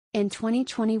In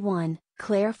 2021,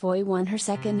 Claire Foy won her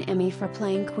second Emmy for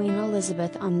playing Queen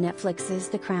Elizabeth on Netflix's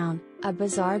The Crown, a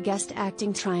bizarre guest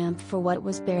acting triumph for what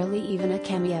was barely even a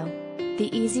cameo. The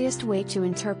easiest way to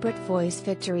interpret Foy's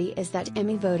victory is that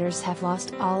Emmy voters have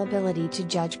lost all ability to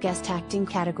judge guest acting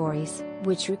categories,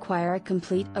 which require a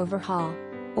complete overhaul.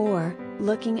 Or,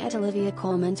 looking at Olivia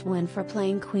Colman's win for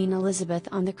playing Queen Elizabeth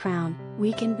on The Crown,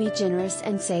 we can be generous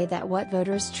and say that what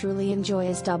voters truly enjoy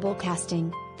is double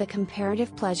casting, the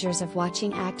comparative pleasures of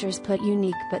watching actors put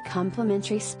unique but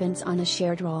complementary spins on a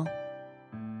shared role.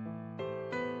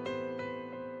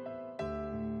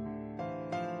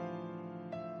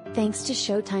 Thanks to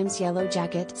Showtime's Yellow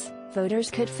Jackets,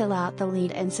 voters could fill out the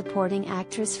lead and supporting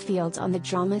actress fields on the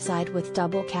drama side with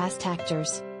double cast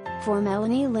actors. For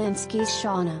Melanie Lynskey's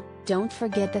Shauna, don't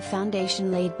forget the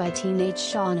foundation laid by teenage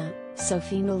Shauna,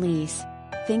 Sophie Nélisse.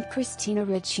 Think Christina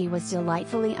Ricci was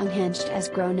delightfully unhinged as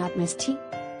grown-up Misty?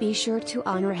 Be sure to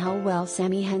honor how well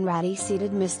Sammy Hanratty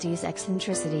seated Misty's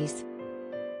eccentricities.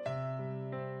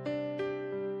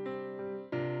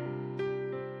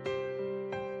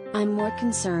 I'm more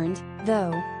concerned,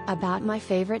 though, about my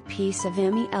favorite piece of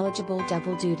Emmy-eligible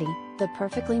double duty, the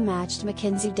perfectly matched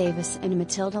Mackenzie Davis and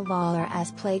Matilda Lawler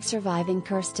as plague-surviving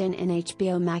Kirsten in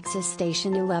HBO Max's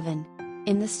Station 11.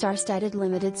 In the star-studded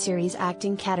limited series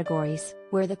acting categories,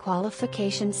 where the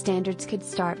qualification standards could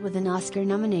start with an Oscar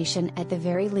nomination at the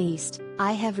very least,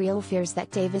 I have real fears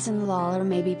that Davis and Lawler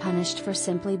may be punished for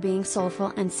simply being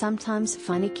soulful and sometimes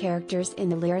funny characters in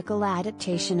the lyrical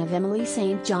adaptation of Emily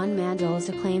St. John Mandel's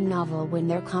acclaimed novel, when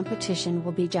their competition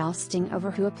will be jousting over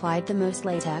who applied the most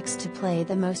latex to play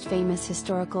the most famous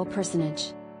historical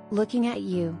personage. Looking at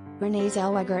you, Renee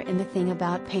Zellweger in The Thing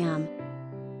About Pam.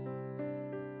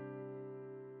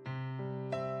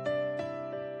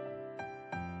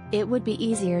 It would be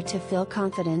easier to feel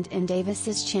confident in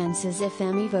Davis's chances if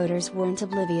Emmy voters weren't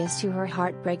oblivious to her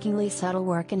heartbreakingly subtle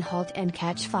work in *Halt and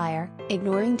Catch Fire*.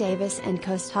 Ignoring Davis and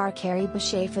co-star Carrie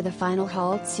Bechet for the final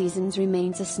 *Halt* seasons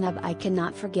remains a snub I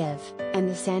cannot forgive, and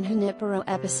the San Junipero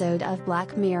episode of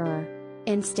Black Mirror.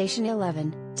 In Station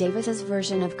 11, Davis's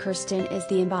version of Kirsten is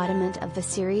the embodiment of the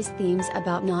series' themes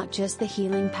about not just the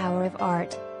healing power of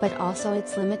art, but also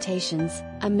its limitations,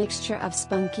 a mixture of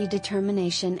spunky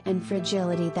determination and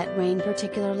fragility that reigned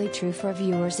particularly true for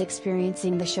viewers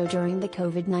experiencing the show during the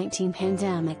COVID-19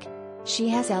 pandemic. She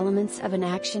has elements of an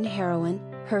action heroine,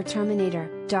 her Terminator,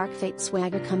 Dark Fate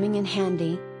swagger coming in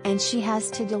handy, and she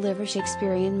has to deliver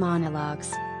Shakespearean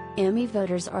monologues. Emmy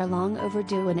voters are long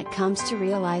overdue when it comes to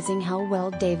realizing how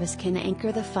well Davis can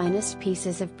anchor the finest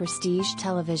pieces of prestige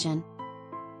television.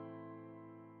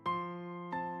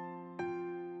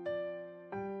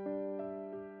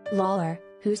 Lawler,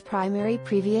 whose primary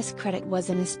previous credit was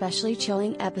an especially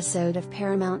chilling episode of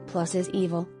Paramount Plus's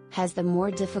Evil, has the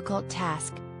more difficult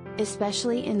task.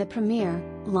 Especially in the premiere,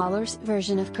 Lawler's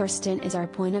version of Kirsten is our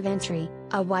point of entry,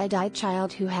 a wide-eyed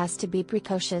child who has to be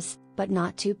precocious, but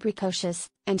not too precocious,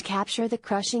 and capture the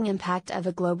crushing impact of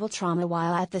a global trauma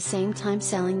while at the same time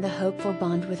selling the hopeful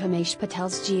bond with Himesh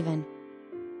Patel's Jeevan.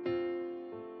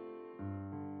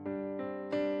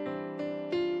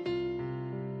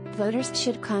 Voters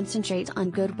should concentrate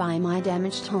on Goodbye My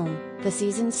Damaged Home, the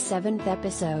season's 7th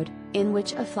episode, in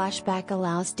which a flashback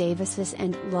allows Davis's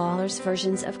and Lawler's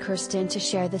versions of Kirsten to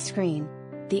share the screen.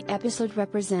 The episode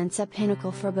represents a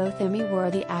pinnacle for both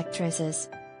Emmy-worthy actresses.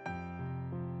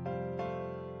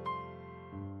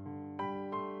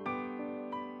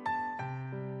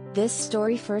 This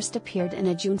story first appeared in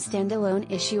a June standalone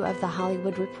issue of The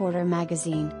Hollywood Reporter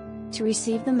magazine. To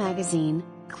receive the magazine,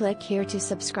 click here to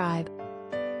subscribe.